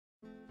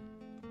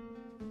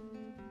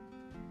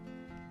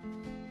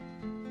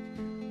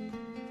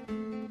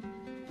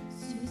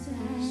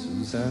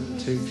Suzanne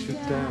takes you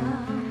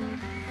down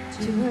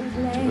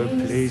to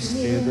a place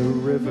near the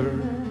river.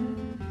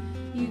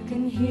 You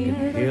can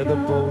hear the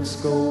boats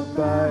go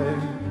by.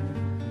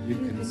 You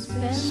can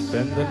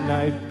spend the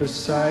night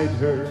beside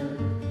her.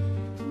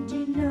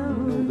 You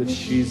know that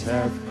she's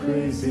half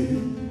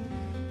crazy.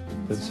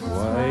 That's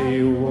why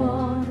you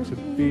want to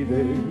be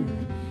there.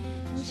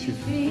 She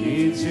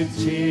feeds you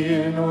tea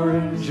and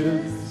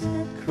oranges,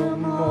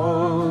 come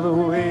all the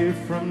way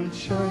from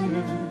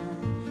China.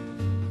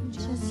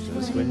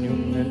 Just when you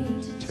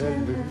meant to tell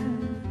her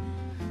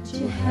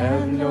you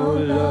have no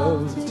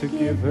love to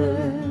give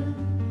her,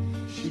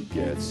 she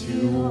gets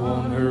you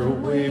on her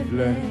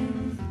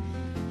wavelength.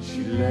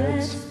 She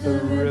lets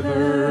the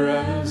river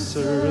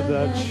answer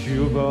that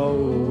you've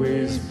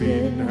always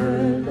been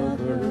her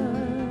lover.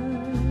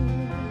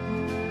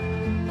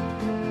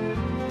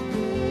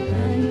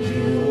 And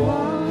you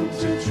want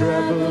to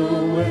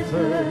travel with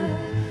her,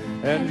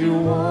 and you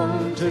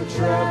want to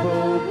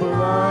travel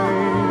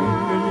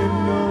blind, and you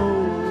know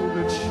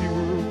that she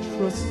will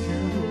trust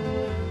you,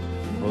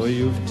 for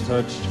you've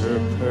touched her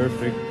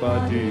perfect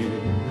body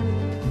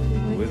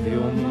with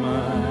your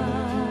mind.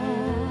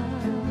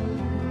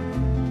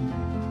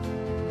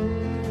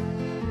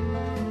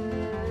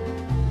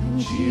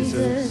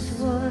 Jesus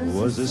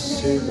was a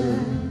sailor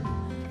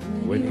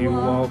when he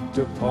walked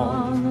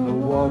upon the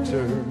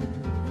water.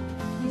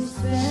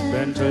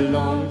 Spent a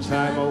long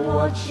time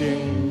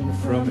a-watching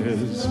from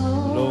his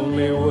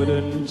lonely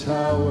wooden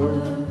tower.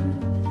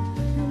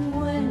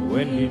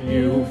 When he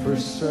knew for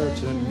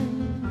certain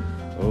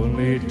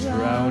only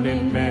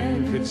drowning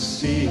men could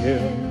see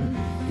him,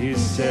 he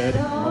said,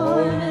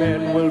 all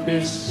men will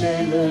be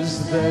sailors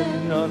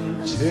then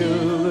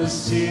until the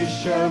sea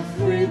shall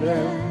free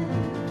them.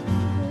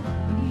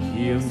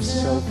 He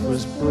himself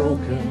was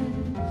broken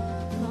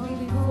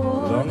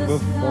long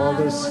before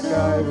the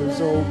sky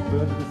was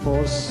open,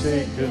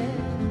 forsaken,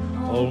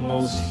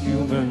 almost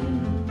human.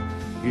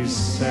 He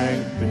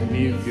sank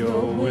beneath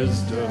your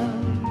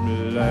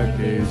wisdom like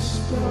a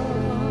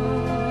stone.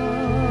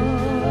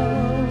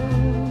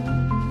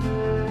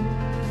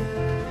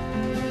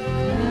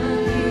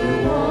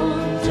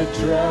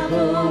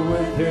 Travel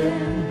with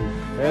him,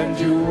 and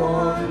you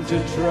want to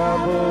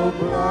travel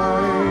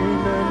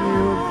blind, and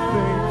you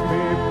think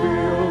maybe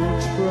you'll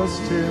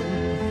trust him,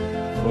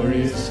 for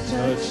he's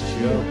touched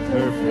your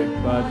perfect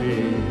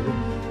body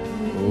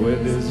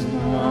with his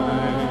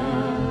mind.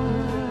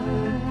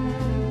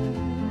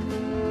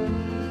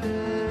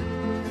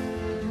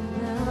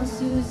 Now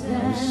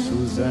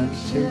Suzanne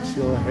takes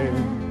your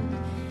hand,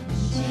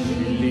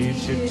 she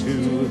leads you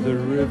to the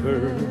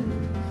river.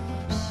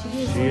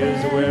 She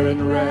is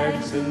wearing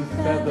rags and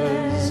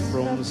feathers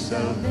from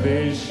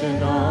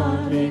Salvation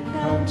Army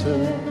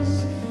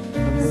counters,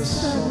 and the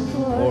sun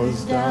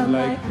pours down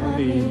like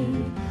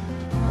honey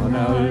on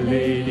Our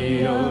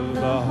Lady of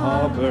the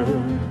Harbor,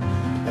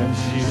 and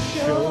she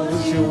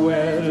shows you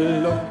where to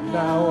look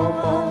now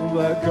among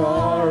the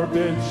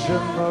garbage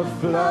and the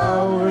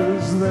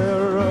flowers.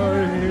 There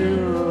are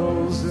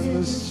heroes in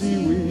the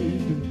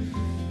seaweed,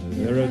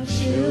 there are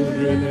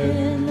children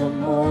in the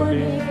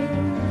morning.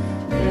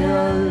 They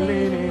are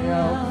leaning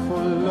out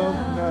for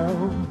love now,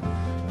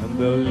 and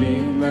they'll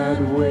lean that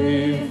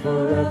way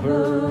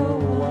forever.